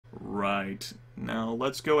Alright, now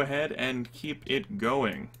let's go ahead and keep it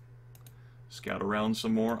going. Scout around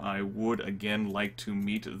some more. I would again like to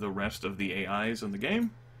meet the rest of the AIs in the game.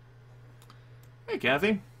 Hey,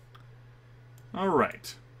 Kathy.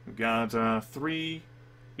 Alright, we've got three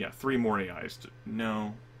more AIs.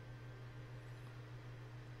 No.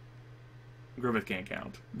 Grimith can't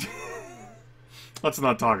count. Let's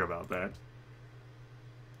not talk about that.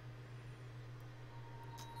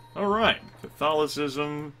 Alright,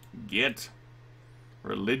 Catholicism, get.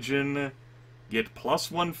 Religion, get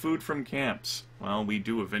 +1 food from camps. Well, we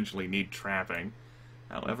do eventually need trapping.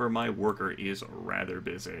 However, my worker is rather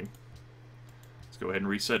busy. Let's go ahead and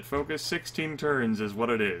reset focus. 16 turns is what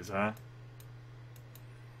it is, huh?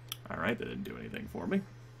 Alright, that didn't do anything for me.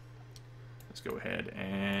 Let's go ahead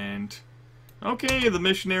and... Okay, the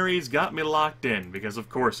missionaries got me locked in, because of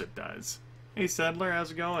course it does. Hey, settler,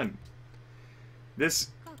 how's it going? This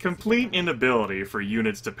complete inability for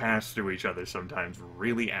units to pass through each other sometimes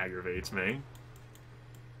really aggravates me.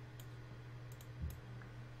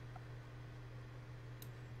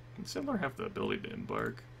 Can settler have the ability to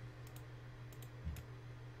embark?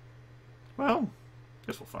 Well,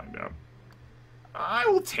 guess we'll find out. I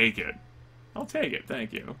will take it. I'll take it,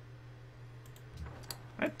 thank you.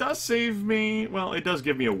 That does save me... Well, it does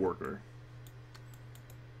give me a worker.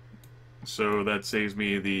 So that saves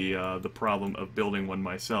me the problem of building one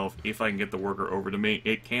myself. If I can get the worker over to me,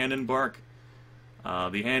 it can embark.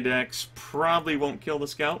 The hand axe probably won't kill the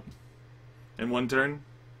scout in one turn.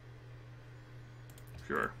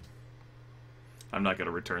 Sure. I'm not going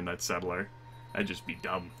to return that settler. That'd just be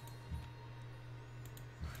dumb.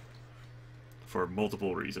 For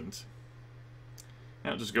multiple reasons.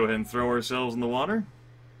 Now just go ahead and throw ourselves in the water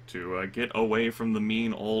to get away from the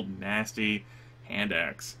mean old nasty hand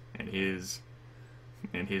axe and his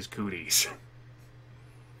cooties.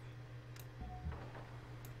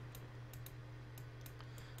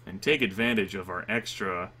 And take advantage of our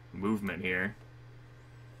extra movement here,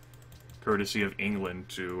 courtesy of England,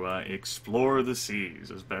 to explore the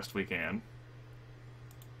seas as best we can.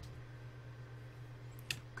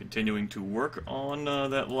 Continuing to work on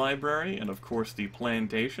that library, and of course the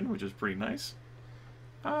plantation, which is pretty nice.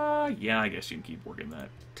 Yeah, I guess you can keep working that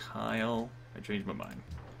tile. I changed my mind.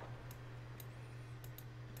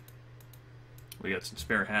 We got some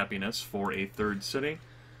spare happiness for a third city.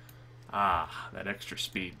 Ah, that extra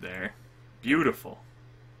speed there. Beautiful.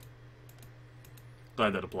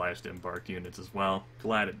 Glad that applies to embarked units as well.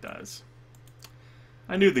 Glad it does.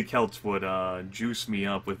 I knew the Celts would juice me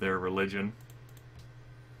up with their religion.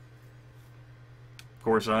 Of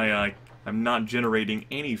course, I'm not generating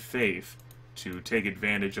any faith to take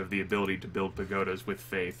advantage of the ability to build pagodas with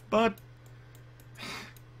faith, but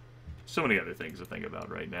so many other things to think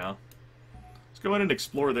about right now. Let's go ahead and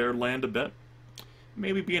explore their land a bit.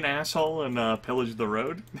 Maybe be an asshole and pillage the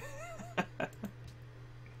road.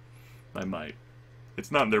 I might.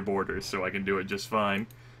 It's not in their borders, so I can do it just fine.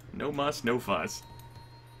 No muss, no fuss.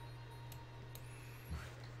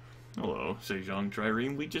 Hello, Sejong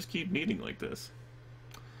Trireme. We just keep meeting like this.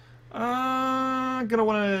 Gonna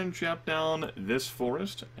want to chop down this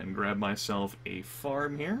forest and grab myself a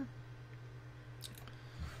farm here.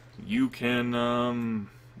 You can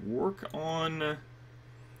work on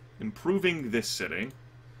improving this city. I'm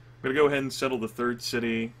gonna go ahead and settle the third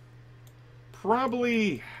city.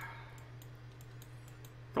 Probably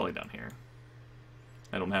down here.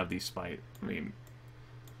 I don't have these I mean,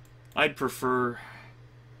 I'd prefer...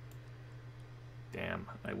 Damn,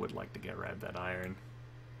 I would like to get rid of that iron.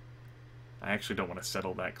 I actually don't want to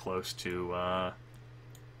settle that close to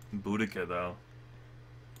Boudica, though.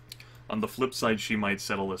 On the flip side, she might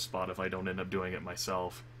settle this spot if I don't end up doing it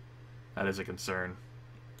myself. That is a concern.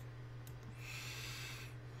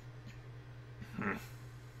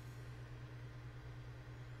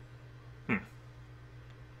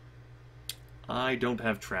 I don't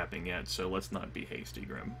have trapping yet, so let's not be hasty,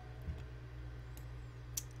 Grim.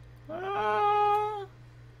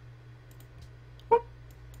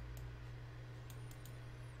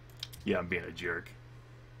 Yeah, I'm being a jerk.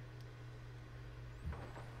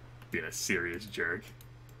 Being a serious jerk.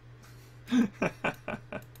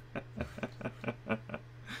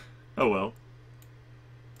 Oh well.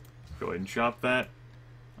 Go ahead and chop that.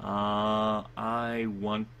 I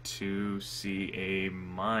want to see a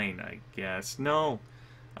mine, I guess. No,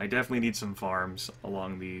 I definitely need some farms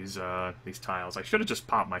along these tiles. I should have just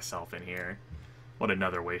popped myself in here. What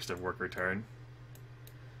another waste of worker turn.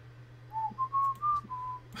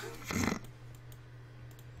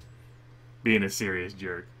 Being a serious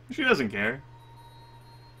jerk. She doesn't care.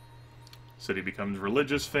 City becomes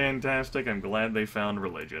religious. Fantastic. I'm glad they found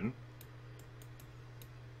religion.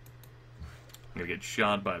 Gonna get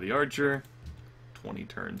shot by the archer. 20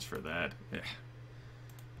 turns for that. Eh.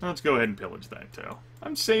 Let's go ahead and pillage that too.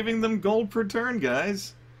 I'm saving them gold per turn,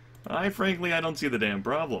 guys. Frankly, I don't see the damn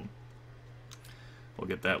problem. We'll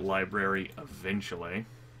get that library eventually.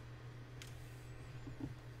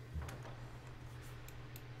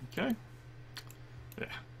 Okay. Yeah.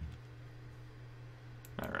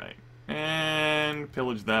 Alright. And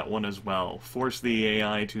pillage that one as well. Force the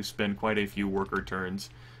AI to spend quite a few worker turns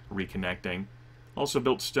reconnecting. Also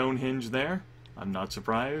built Stonehenge there. I'm not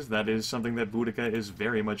surprised. That is something that Boudica is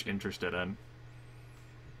very much interested in.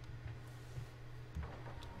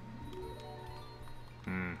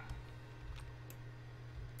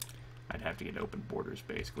 I'd have to get open borders,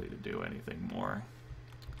 basically, to do anything more.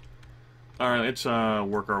 Alright, let's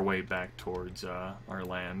work our way back towards our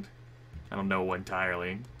land. I don't know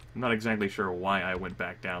entirely. I'm not exactly sure why I went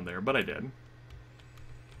back down there, but I did.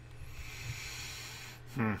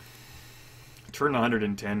 Turn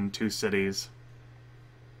 110, 2 cities.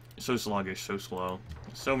 So sluggish, so slow.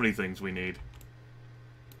 So many things we need.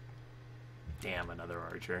 Damn, another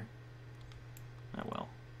archer. Oh well.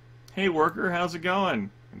 Hey worker, how's it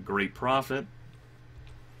going? Great profit.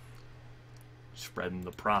 Spreading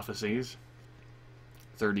the prophecies.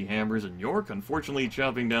 30 hammers in York. Unfortunately,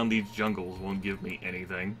 chopping down these jungles won't give me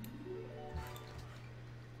anything.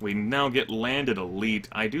 We now get landed elite.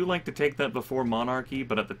 I do like to take that before monarchy,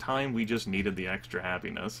 but at the time we just needed the extra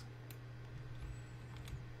happiness.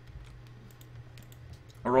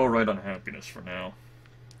 We're alright on happiness for now.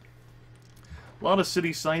 A lot of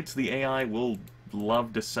city sites the AI will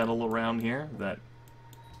love to settle around here. That...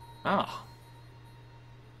 Ah.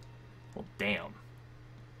 Well, damn.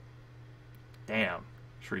 Damn.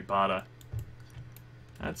 Shribata.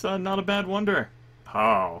 That's not a bad wonder.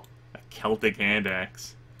 Oh, a Celtic hand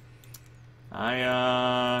axe.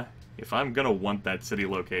 If I'm gonna want that city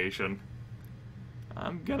location,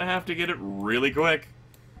 I'm gonna have to get it really quick.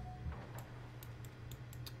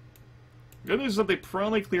 Good news is that they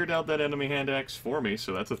probably cleared out that enemy hand axe for me,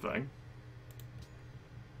 so that's a thing.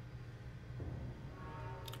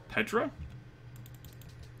 Petra?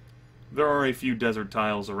 There are a few desert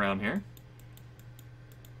tiles around here.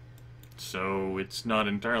 So it's not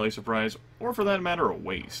entirely a surprise, or for that matter, a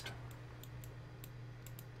waste.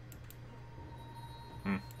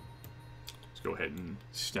 Let's go ahead and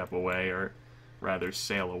step away, or rather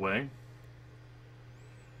sail away.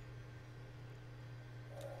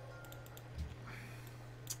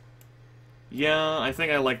 Yeah, I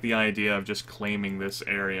think I like the idea of just claiming this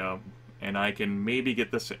area, and I can maybe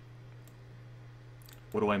get this...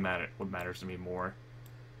 What matters to me more?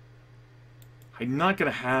 I'm not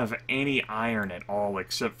going to have any iron at all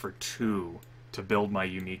except for 2 to build my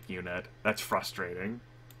unique unit. That's frustrating.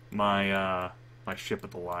 My ship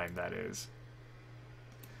at the line, that is.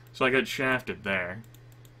 So I got shafted there.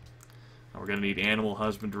 Now we're going to need animal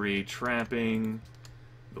husbandry, trapping,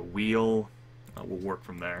 the wheel. We'll work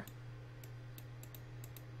from there.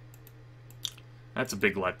 That's a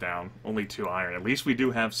big letdown. Only 2 iron. At least we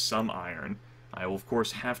do have some iron. I will, of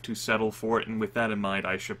course, have to settle for it, and with that in mind,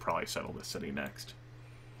 I should probably settle the city next.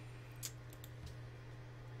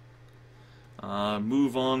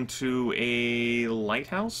 Move on to a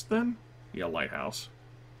lighthouse, then? Yeah, lighthouse.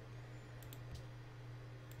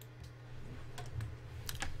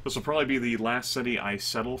 This will probably be the last city I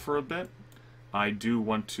settle for a bit. I do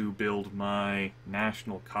want to build my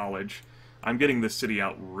national college. I'm getting this city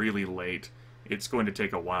out really late. It's going to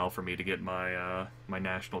take a while for me to get my, my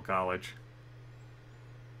national college.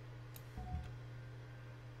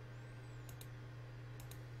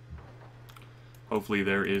 Hopefully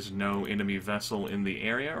there is no enemy vessel in the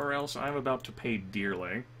area, or else I'm about to pay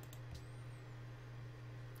dearly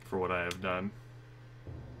for what I have done.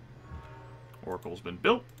 Oracle's been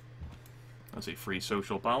built. That's a free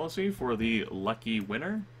social policy for the lucky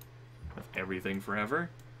winner of everything forever.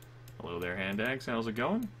 Hello there, Hand Axe. How's it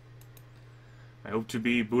going? I hope to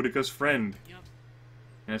be Boudica's friend. Yep.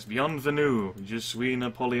 Yes, bienvenue. Je suis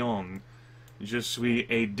Napoleon. Je suis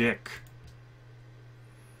a dick.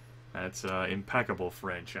 That's impeccable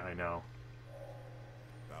French, I know.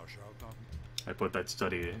 I put that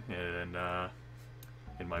study in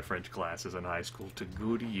my French classes in high school to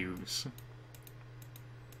good use.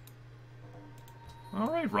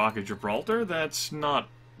 Alright, Rocket Gibraltar, that's not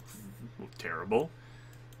terrible.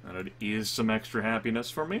 That is some extra happiness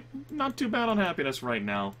for me. Not too bad on happiness right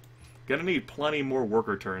now. Gonna need plenty more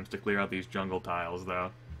worker turns to clear out these jungle tiles,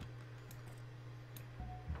 though.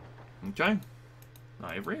 Okay.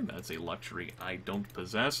 Ivory, that's a luxury I don't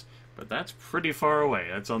possess, but that's pretty far away.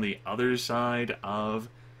 That's on the other side of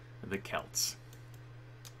the Celts.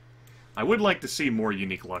 I would like to see more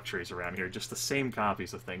unique luxuries around here, just the same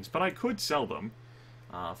copies of things, but I could sell them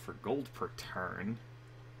for gold per turn.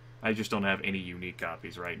 I just don't have any unique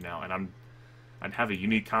copies right now, and I'd have a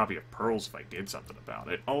unique copy of pearls if I did something about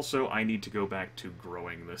it. Also, I need to go back to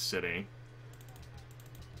growing this city.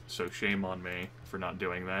 So shame on me for not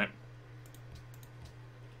doing that.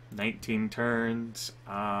 19 turns,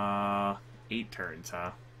 8 turns,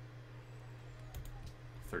 huh?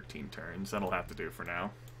 13 turns, that'll have to do for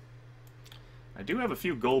now. I do have a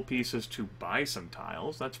few gold pieces to buy some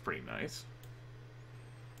tiles, that's pretty nice.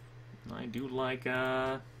 I do like,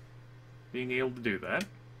 being able to do that.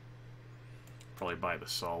 Probably buy the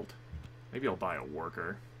salt. Maybe I'll buy a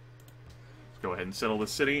worker. Let's go ahead and settle the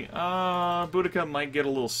city. Boudica might get a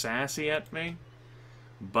little sassy at me,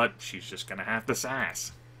 but she's just gonna have to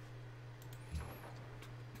sass.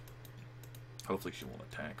 Hopefully she won't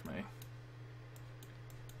attack me.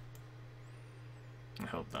 I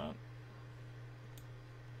hope not.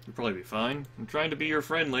 You'll probably be fine. I'm trying to be your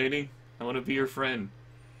friend, lady. I want to be your friend.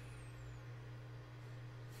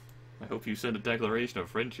 I hope you send a declaration of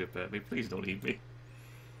friendship at me. Please don't eat me.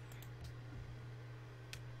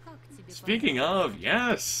 Speaking of,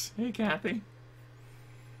 yes! Hey, Kathy.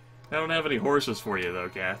 I don't have any horses for you, though,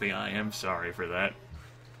 Kathy. I am sorry for that.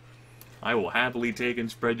 I will happily take and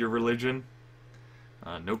spread your religion.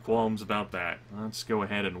 No qualms about that. Let's go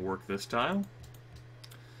ahead and work this tile.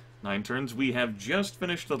 9 turns. We have just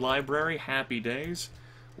finished the library. Happy days.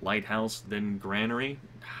 Lighthouse, then granary.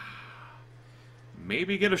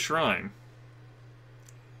 Maybe get a shrine.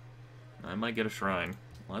 I might get a shrine.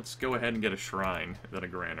 Let's go ahead and get a shrine, then a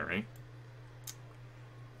granary.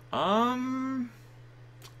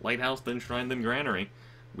 Lighthouse, then shrine, then granary.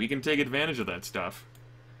 We can take advantage of that stuff.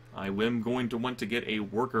 I am going to want to get a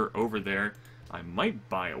worker over there. I might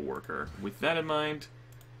buy a worker. With that in mind...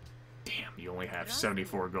 Damn, you only have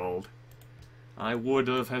 74 gold. I would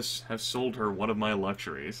have sold her one of my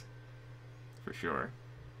luxuries. For sure.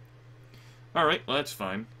 Alright, well that's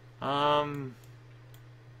fine. It's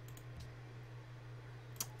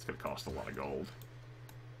gonna cost a lot of gold.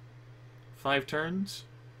 5 turns?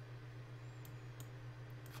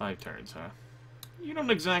 5 turns, huh? You don't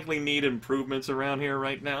exactly need improvements around here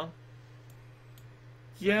right now.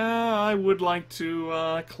 Yeah, I would like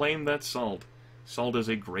to claim that salt. Salt is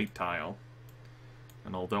a great tile.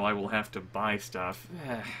 And although I will have to buy stuff...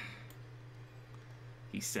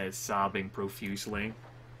 he says, sobbing profusely.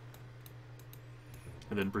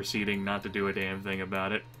 And then proceeding not to do a damn thing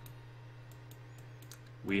about it.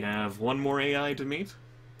 We have one more AI to meet.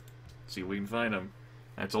 Let's see if we can find him.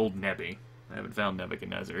 That's old Nebi. I haven't found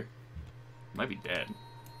Nebuchadnezzar. Might be dead.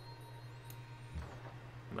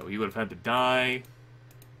 Though he would have had to die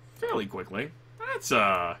fairly quickly. That's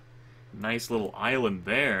a nice little island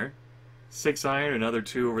there. 6 iron, another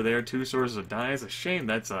 2 over there, 2 sources of dye. It's a shame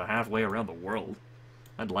that's halfway around the world.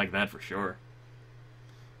 I'd like that for sure.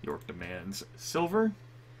 York demands silver.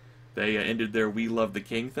 They ended their We Love the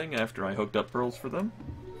King thing after I hooked up pearls for them.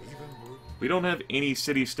 We don't have any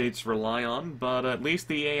city-states to rely on, but at least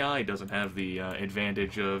the AI doesn't have the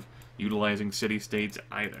advantage of utilizing city-states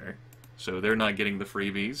either. So they're not getting the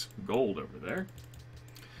freebies. Gold over there.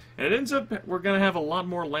 And it ends up, we're going to have a lot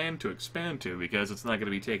more land to expand to because it's not going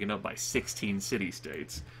to be taken up by 16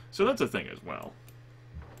 city-states. So that's a thing as well.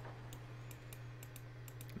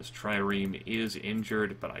 This trireme is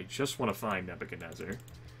injured, but I just want to find Nebuchadnezzar.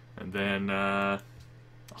 And then, I'll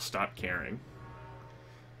stop caring.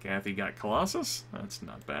 Kathy got Colossus. That's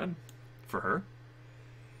not bad. For her.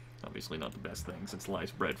 Obviously not the best thing since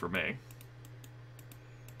sliced bread for me.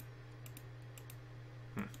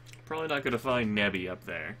 Probably not going to find Nebi up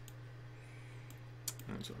there.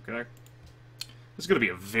 That's okay. This is going to be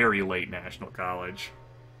a very late National College.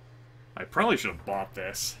 I probably should have bought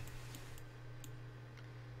this.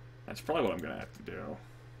 That's probably what I'm going to have to do.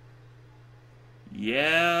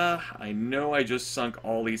 Yeah, I know I just sunk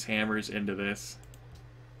all these hammers into this.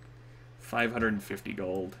 550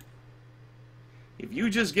 gold. If you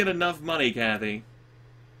just get enough money, Kathy.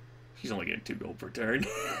 She's only getting 2 gold per turn.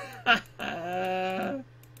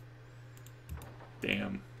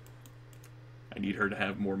 Damn. I need her to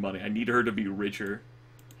have more money. I need her to be richer.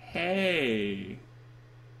 Hey.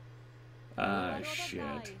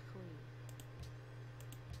 Shit.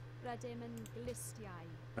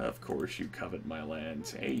 Of course you covet my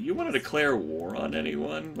lands. Hey, you want to declare war on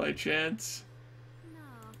anyone, by chance?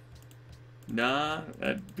 Nah,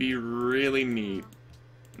 that'd be really neat.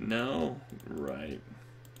 No? Right.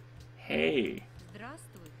 Hey.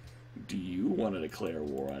 Do you want to declare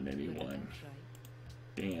war on anyone?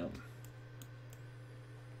 Damn.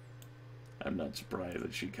 I'm not surprised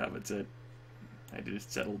that she covets it. I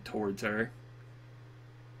just settled towards her.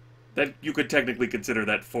 That you could technically consider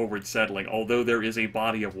that forward settling, although there is a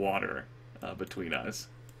body of water between us.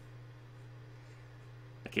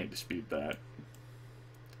 I can't dispute that.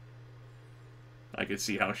 I could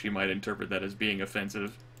see how she might interpret that as being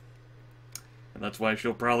offensive. And that's why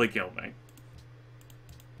she'll probably kill me.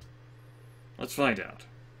 Let's find out.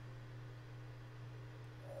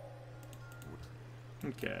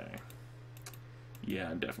 Okay. Yeah,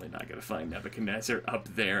 I'm definitely not going to find Nebuchadnezzar up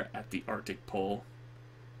there at the Arctic Pole.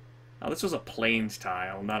 Oh, this was a plains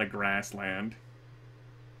tile, not a grassland.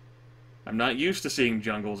 I'm not used to seeing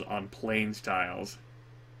jungles on plains tiles.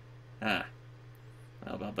 Ah.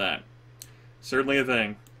 How about that? Certainly a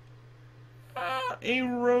thing. A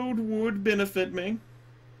road would benefit me.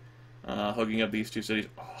 Hooking up these two cities.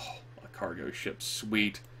 Oh, a cargo ship.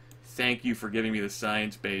 Sweet. Thank you for giving me the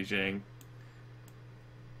science, Beijing.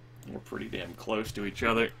 We're pretty damn close to each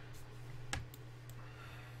other.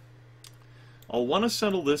 I'll want to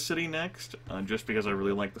settle this city next, just because I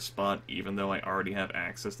really like the spot, even though I already have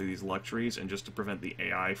access to these luxuries, and just to prevent the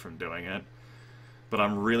AI from doing it. But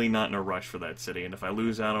I'm really not in a rush for that city, and if I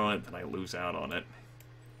lose out on it, then I lose out on it.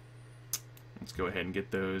 Let's go ahead and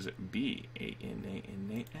get those B-A-N-A-N-A-S.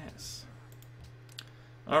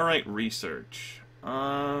 Alright, research.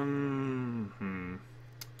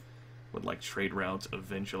 Would like trade routes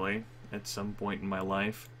eventually, at some point in my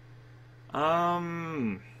life.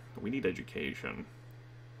 We need education.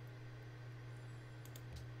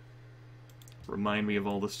 Remind me of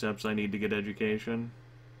all the steps I need to get education.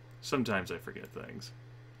 Sometimes I forget things.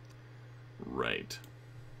 Right.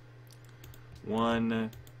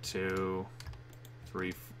 1, 2,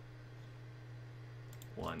 3.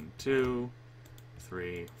 1, 2,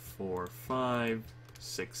 3, 4, 5,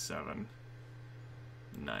 6, 7.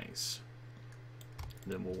 Nice.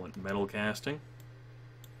 Then we'll want metal casting.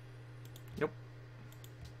 Yep.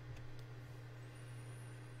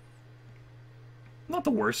 Not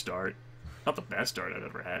the worst start. Not the best start I've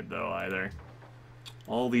ever had, though, either.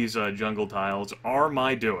 All these jungle tiles are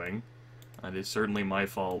my doing. It is certainly my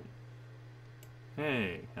fault.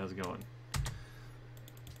 Hey, how's it going?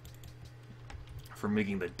 For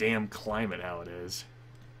making the damn climate how it is.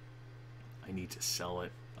 I need to sell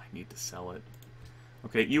it. I need to sell it.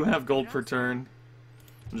 Okay, you have gold per turn.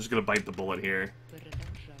 I'm just gonna bite the bullet here.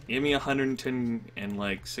 Give me 110 and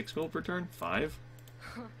like 6 gold per turn? 5?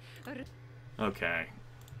 Okay.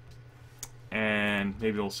 And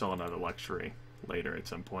maybe we'll sell another luxury later at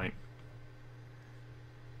some point.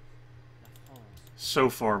 So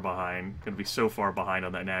far behind. Gonna be so far behind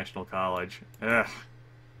on that National College. Ugh.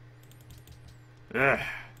 Ugh.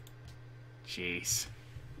 Jeez.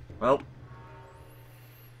 Well.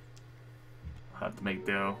 I'll have to make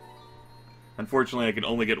do. Unfortunately, I can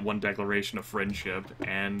only get one declaration of friendship,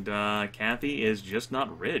 and Kathy is just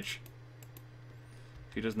not rich.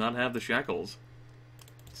 She does not have the shekels.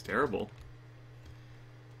 It's terrible.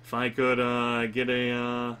 If I could get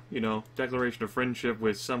a, you know, declaration of friendship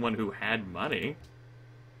with someone who had money.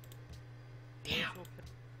 Damn.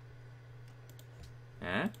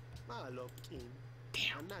 Eh?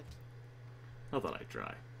 Damn. I thought I'd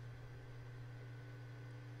try.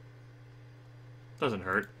 Doesn't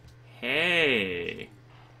hurt. Hey!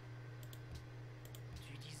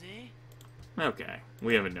 Okay,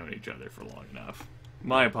 we haven't known each other for long enough.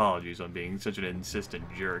 My apologies on being such an insistent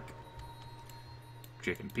jerk.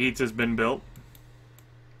 Chicken pizza's been built.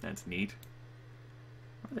 That's neat.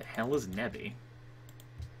 Where the hell is Nebby?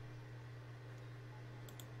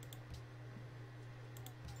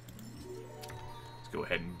 Let's go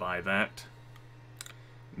ahead and buy that.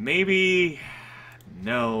 Maybe...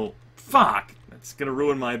 No. Fuck! That's gonna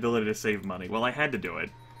ruin my ability to save money. Well, I had to do it.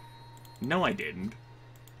 No, I didn't.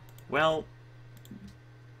 Well...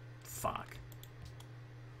 Fuck.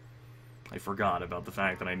 I forgot about the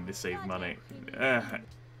fact that I need to save money.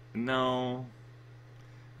 No.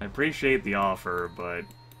 I appreciate the offer, but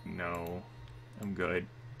no. I'm good.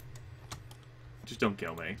 Just don't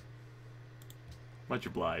kill me. Much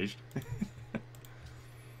obliged.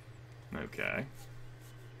 Okay.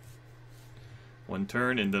 One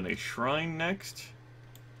turn and then a shrine next.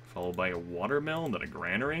 Followed by a watermill and then a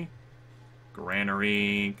granary.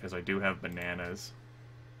 Granary, because I do have bananas.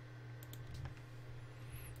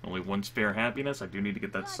 Only one spare happiness. I do need to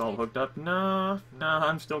get that salt hooked up. Nah,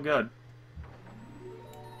 I'm still good.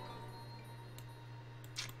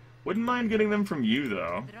 Wouldn't mind getting them from you,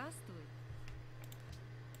 though.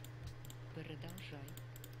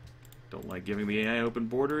 Don't like giving the AI open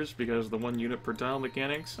borders because of the 1 unit per tile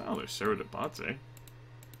mechanics. Oh, there's Sir de Pazzi.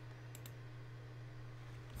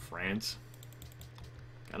 France.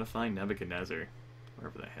 Gotta find Nebuchadnezzar.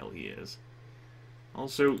 Wherever the hell he is.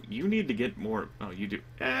 Also, you need to get more... Oh, you do.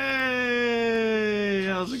 Hey!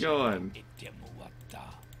 How's it going?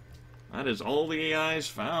 That is all the AIs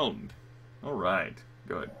found. Alright,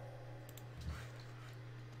 good.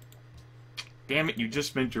 Damn it, you just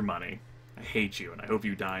spent your money. I hate you, and I hope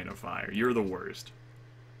you die in a fire. You're the worst.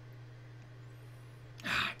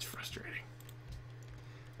 Ah, it's frustrating.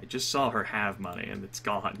 I just saw her have money, and it's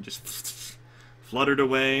gone. Just fluttered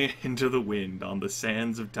away into the wind on the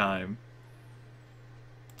sands of time.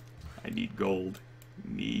 I need gold.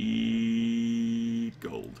 Need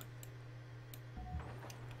gold.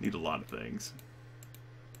 Need a lot of things.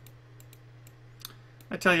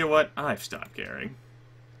 I tell you what, I've stopped caring.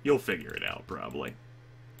 You'll figure it out, probably.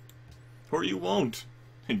 Or you won't,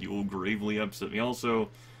 and you will gravely upset me. Also,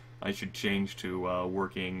 I should change to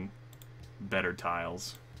working better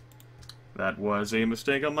tiles. That was a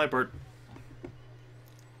mistake on my part.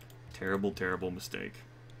 Terrible, terrible mistake.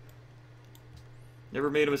 Never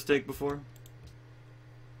made a mistake before?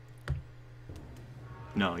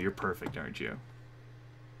 No, you're perfect, aren't you?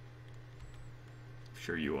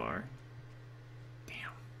 Sure you are.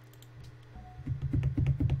 Damn.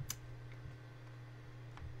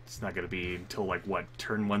 It's not gonna be until, like, what,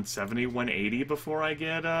 turn 170, 180 before I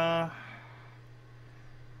get the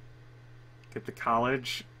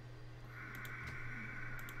college.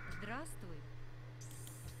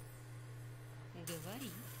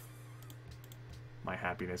 My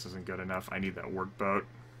happiness isn't good enough. I need that workboat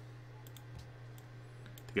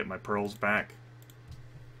to get my pearls back.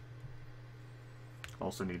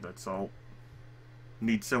 Also need that salt.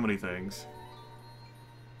 Need so many things.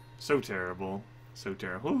 So terrible. So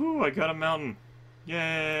terrible. Woohoo! I got a mountain.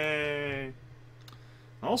 Yay!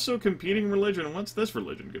 Also, competing religion. What's this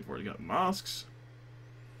religion good for? You got mosques,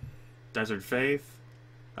 desert faith,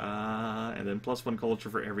 and then +1 culture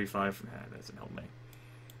for every 5. Nah, that doesn't help me.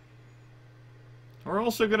 We're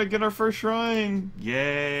also gonna get our first shrine!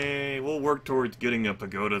 Yay! We'll work towards getting a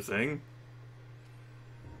pagoda thing.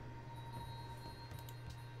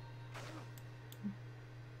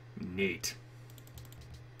 Neat.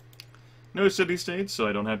 No city-states, so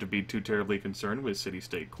I don't have to be too terribly concerned with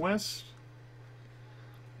city-state quests.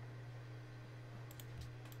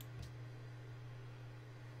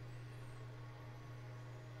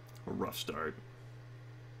 A rough start.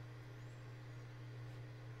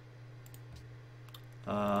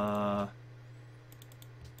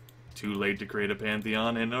 Too late to create a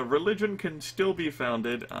pantheon, and a religion can still be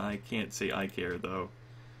founded. I can't say I care, though.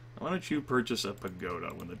 Why don't you purchase a pagoda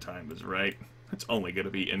when the time is right? It's only going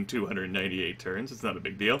to be in 298 turns. It's not a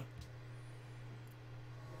big deal.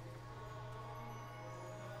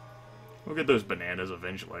 We'll get those bananas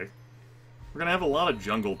eventually. We're going to have a lot of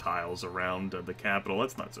jungle tiles around the capital.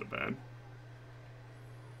 That's not so bad.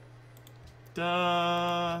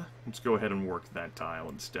 Let's go ahead and work that tile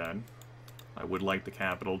instead. I would like the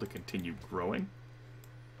capital to continue growing.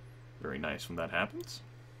 Very nice when that happens.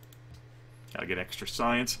 Gotta get extra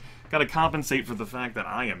science. Gotta compensate for the fact that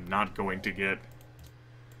I am not going to get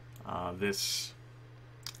this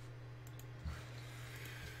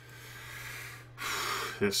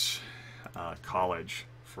college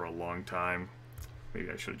for a long time.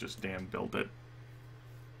 Maybe I should have just damn built it.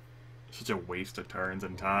 Such a waste of turns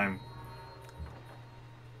and time.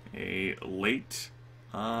 A late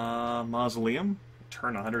mausoleum,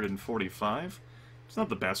 turn 145. It's not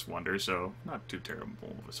the best wonder, so not too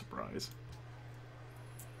terrible of a surprise.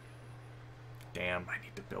 Damn, I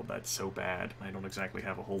need to build that so bad. I don't exactly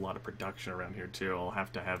have a whole lot of production around here, too. I'll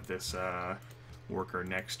have to have this worker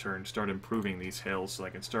next turn start improving these hills so I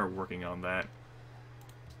can start working on that.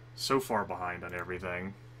 So far behind on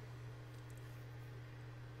everything.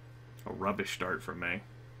 A rubbish start from me.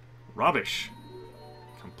 Rubbish!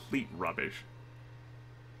 Complete rubbish.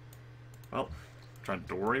 Well,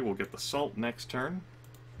 Trandori will get the salt next turn.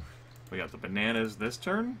 We got the bananas this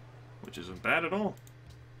turn, which isn't bad at all.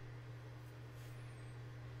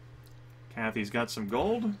 Kathy's got some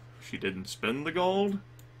gold. She didn't spend the gold.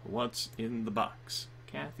 What's in the box?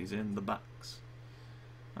 Kathy's in the box.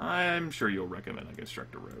 I'm sure you'll recommend I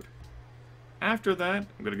construct a road. After that,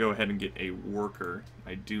 I'm going to go ahead and get a worker.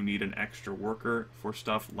 I do need an extra worker for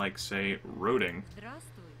stuff like, say, roading.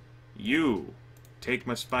 You! Take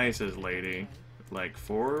my spices, lady. Like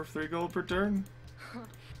 4 or 3 gold per turn?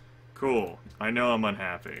 Cool. I know I'm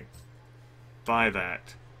unhappy. Buy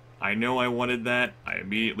that. I know I wanted that. I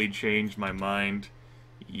immediately changed my mind.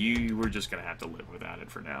 You were just gonna have to live without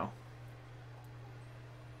it for now.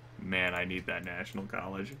 Man, I need that national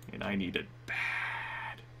college, and I need it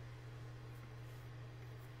bad.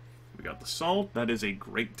 We got the salt. That is a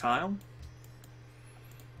great tile.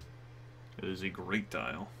 It is a great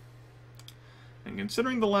tile. And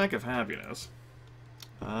considering the lack of happiness,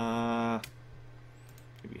 maybe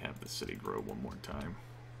have the city grow one more time.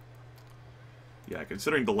 Yeah,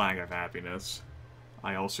 considering the lack of happiness,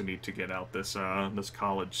 I also need to get out this this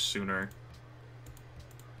college sooner.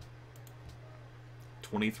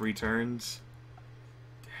 23 turns.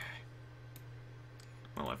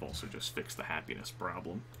 Well, I've also just fixed the happiness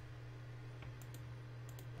problem.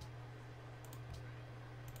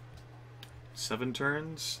 Seven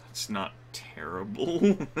turns? That's not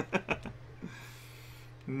terrible.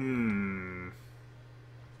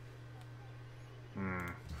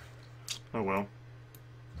 Oh well.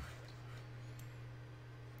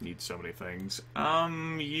 Need so many things.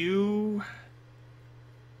 You...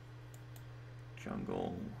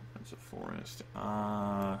 Jungle. That's a forest.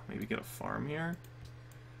 Maybe get a farm here?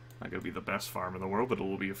 Not gonna be the best farm in the world, but it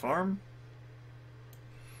will be a farm.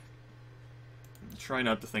 Try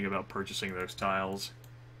not to think about purchasing those tiles.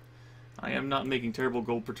 I am not making terrible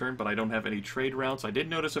gold per turn, but I don't have any trade routes. I did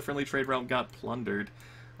notice a friendly trade route got plundered.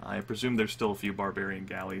 I presume there's still a few barbarian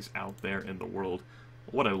galleys out there in the world.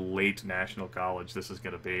 What a late national college this is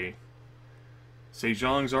going to be.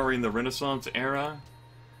 Sejong's already in the Renaissance era.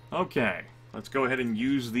 Okay, let's go ahead and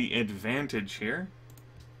use the advantage here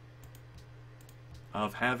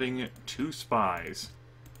of having 2 spies.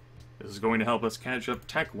 This is going to help us catch up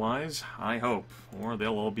tech-wise, I hope, or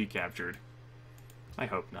they'll all be captured. I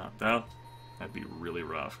hope not, though. That'd be really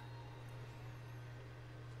rough.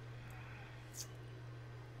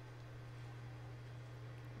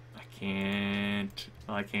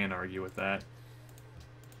 I can't argue with that.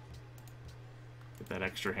 Get that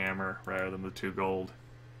extra hammer rather than the 2 gold.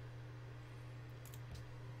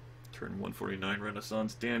 Turn 149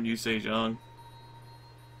 Renaissance. Damn you, Sejong.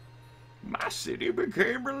 My city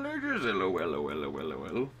became religious.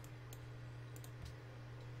 LOL.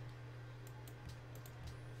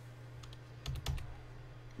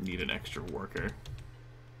 Need an extra worker.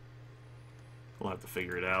 We'll have to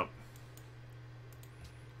figure it out.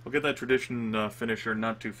 We'll get that tradition finisher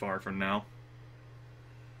not too far from now.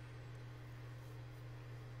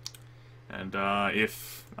 And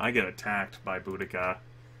if I get attacked by Boudica,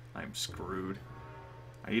 I'm screwed.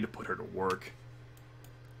 I need to put her to work.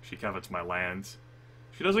 She covets my lands.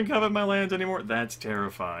 She doesn't covet my lands anymore? That's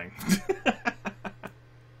terrifying.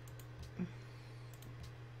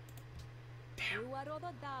 Damn.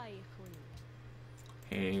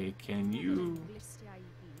 Hey, can you...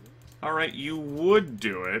 Alright, you would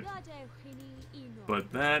do it,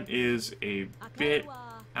 but that is a bit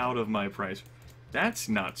out of my price. That's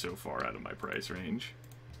not so far out of my price range.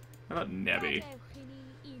 How about Nebi?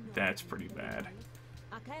 That's pretty bad.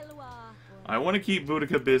 I want to keep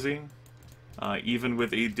Boudica busy, even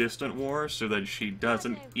with a distant war, so that she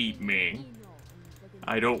doesn't eat me.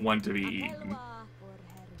 I don't want to be eaten.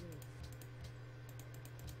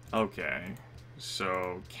 Okay,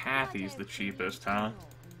 so Kathy's the cheapest, huh?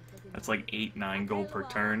 That's like 8-9 gold per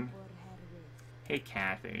turn. Hey,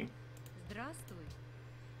 Kathy.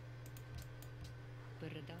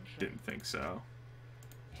 Didn't think so.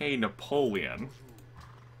 Hey, Napoleon.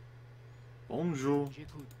 Bonjour.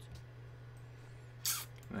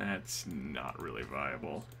 That's not really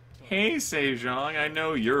viable. Hey, Sejong, I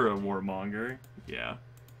know you're a warmonger. Yeah.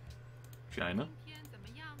 China?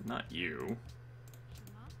 Not you.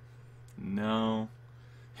 No.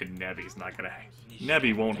 Nebi's not gonna...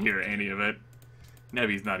 Nebi won't hear any of it.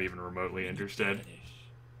 Nebi's not even remotely interested.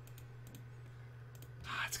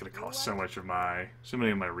 It's gonna cost so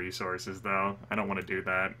many of my resources, though. I don't want to do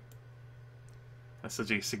that. That's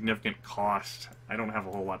such a significant cost. I don't have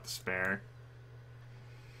a whole lot to spare.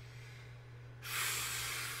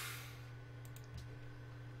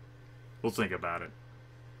 We'll think about it.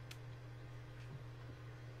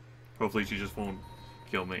 Hopefully she just won't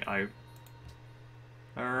kill me.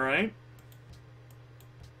 Alright.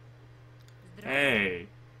 Hey.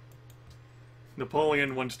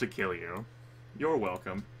 Napoleon wants to kill you. You're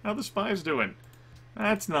welcome. How the spies doing?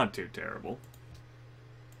 That's not too terrible.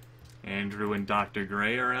 Andrew and Dr.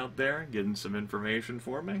 Gray are out there getting some information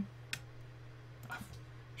for me.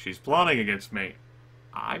 She's plotting against me.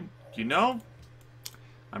 You know,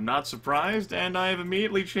 I'm not surprised, and I have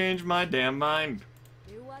immediately changed my damn mind.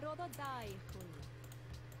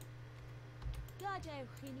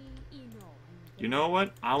 You know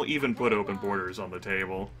what? I'll even put open borders on the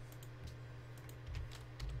table.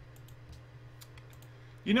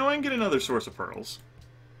 You know, I can get another source of pearls.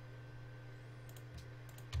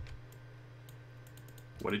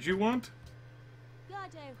 What did you want?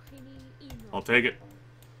 I'll take it.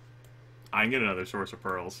 I can get another source of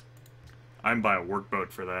pearls. I can buy a workboat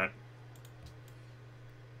for that.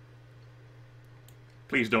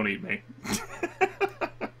 Please don't eat me.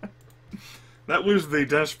 That was the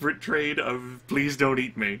desperate trade of please don't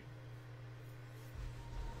eat me.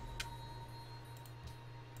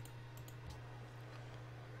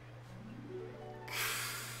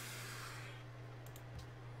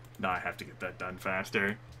 Nah, I have to get that done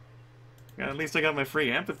faster. Yeah, at least I got my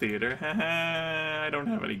free amphitheater. Haha, I don't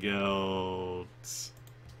have any guilds.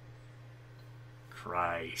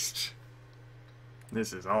 Christ.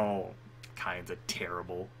 This is all kinds of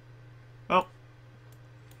terrible. Well,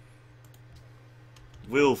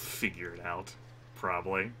 we'll figure it out,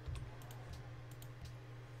 probably.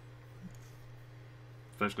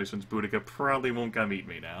 Especially since Boudica probably won't come eat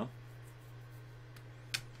me now.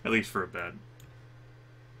 At least for a bit.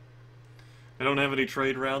 I don't have any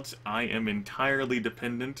trade routes. I am entirely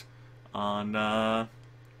dependent on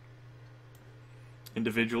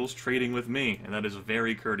individuals trading with me, and that is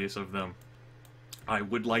very courteous of them. I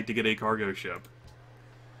would like to get a cargo ship.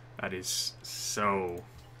 That is so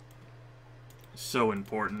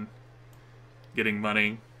important. Getting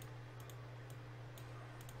money.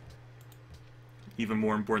 Even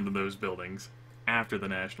more important than those buildings. After the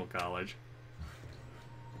National College.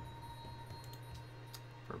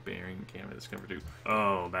 Barbarian camera discovered too.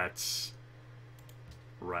 Oh, that's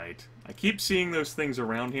right. I keep seeing those things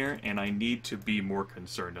around here, and I need to be more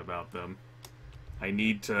concerned about them. I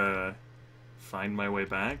need to find my way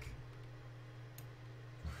back.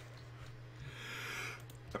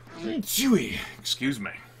 Chewy! Excuse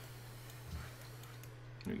me.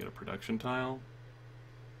 Let me get a production tile.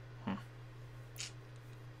 Oh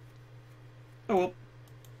well.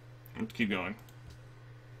 Let's keep going.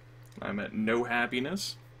 I'm at no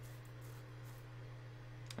happiness.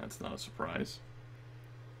 That's not a surprise.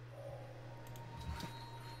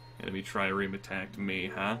 Enemy trireme attacked me,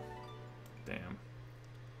 huh? Damn.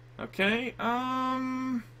 Okay,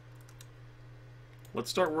 let's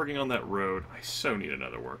start working on that road. I so need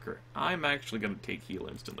another worker. I'm actually going to take heal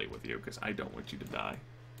instantly with you, because I don't want you to die.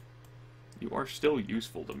 You are still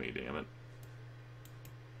useful to me, damn it.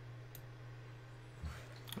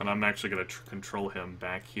 And I'm actually going to control him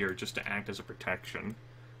back here just to act as a protection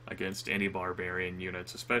against any barbarian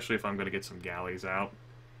units, especially if I'm going to get some galleys out.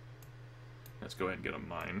 Let's go ahead and get a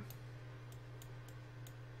mine.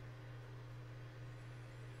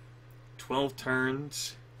 12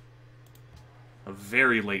 turns. A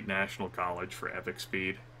very late National College for epic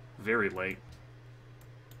speed. Very late.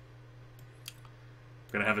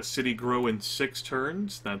 Gonna have a city grow in 6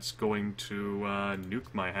 turns. That's going to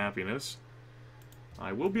nuke my happiness.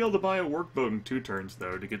 I will be able to buy a workboat in 2 turns,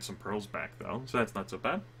 though, to get some pearls back, though. So that's not so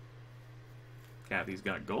bad. Kathy's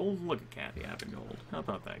got gold. Look at Kathy having gold. How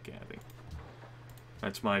about that, Kathy?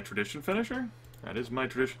 That's my tradition finisher? That is my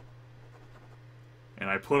tradition. And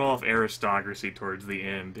I put off aristocracy towards the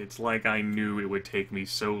end. It's like I knew it would take me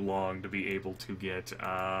so long to be able to get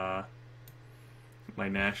my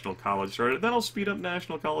National College started. That'll speed up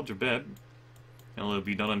National College a bit. And it'll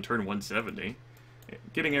be done on turn 170.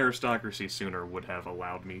 Getting aristocracy sooner would have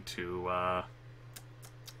allowed me to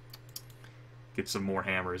get some more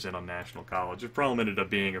hammers in on National College. The problem ended up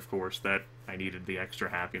being, of course, that I needed the extra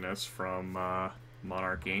happiness from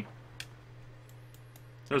monarchy.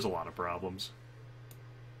 There's a lot of problems.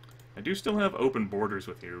 I do still have open borders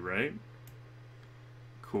with you, right?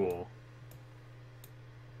 Cool.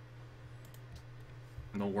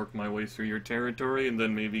 And I'll work my way through your territory and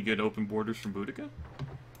then maybe get open borders from Boudica?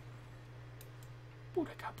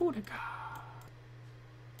 Boudica, Boudica.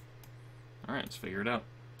 Alright, let's figure it out.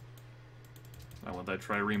 I want that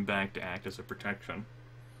trireme back to act as a protection.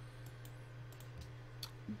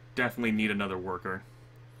 Definitely need another worker.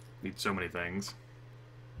 Need so many things.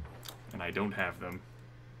 And I don't have them.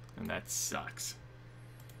 And that sucks.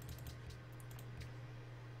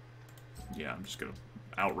 Yeah, I'm just gonna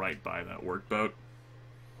outright buy that workboat.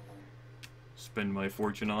 Spend my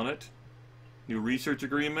fortune on it. New research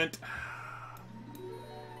agreement.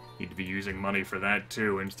 Need to be using money for that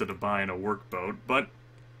too, instead of buying a workboat, but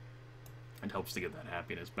it helps to get that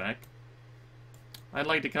happiness back. I'd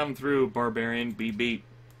like to come through, barbarian. Beep beep.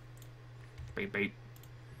 Beep beep.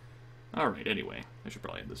 Alright, anyway, I should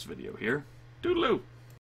probably end this video here. Toodaloo!